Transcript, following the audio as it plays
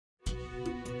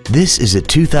This is a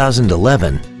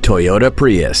 2011 Toyota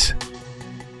Prius.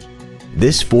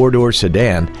 This four-door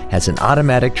sedan has an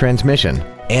automatic transmission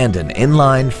and an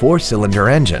inline four-cylinder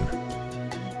engine.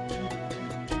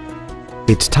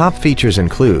 Its top features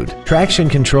include traction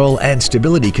control and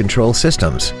stability control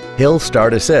systems, hill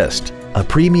start assist, a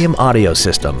premium audio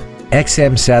system,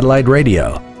 XM satellite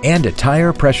radio, and a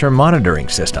tire pressure monitoring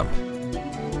system.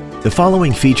 The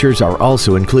following features are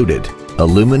also included: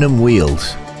 aluminum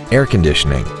wheels, air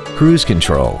conditioning, cruise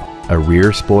control, a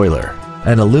rear spoiler,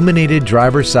 an illuminated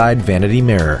driver's side vanity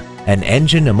mirror, an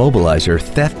engine immobilizer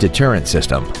theft deterrent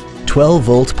system,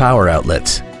 12-volt power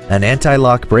outlets, an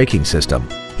anti-lock braking system,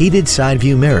 heated side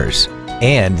view mirrors,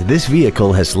 and this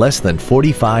vehicle has less than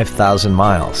 45,000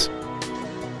 miles.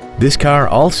 This car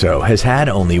also has had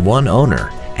only one owner,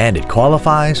 and it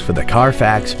qualifies for the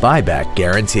Carfax buyback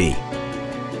guarantee.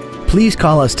 Please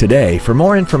call us today for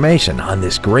more information on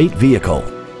this great vehicle.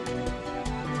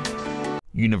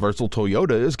 Universal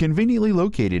Toyota is conveniently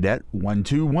located at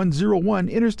 12101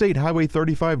 Interstate Highway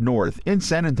 35 North in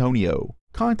San Antonio.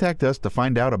 Contact us to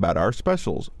find out about our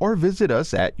specials or visit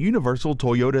us at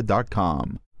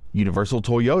universaltoyota.com. Universal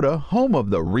Toyota, home of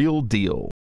the real deal.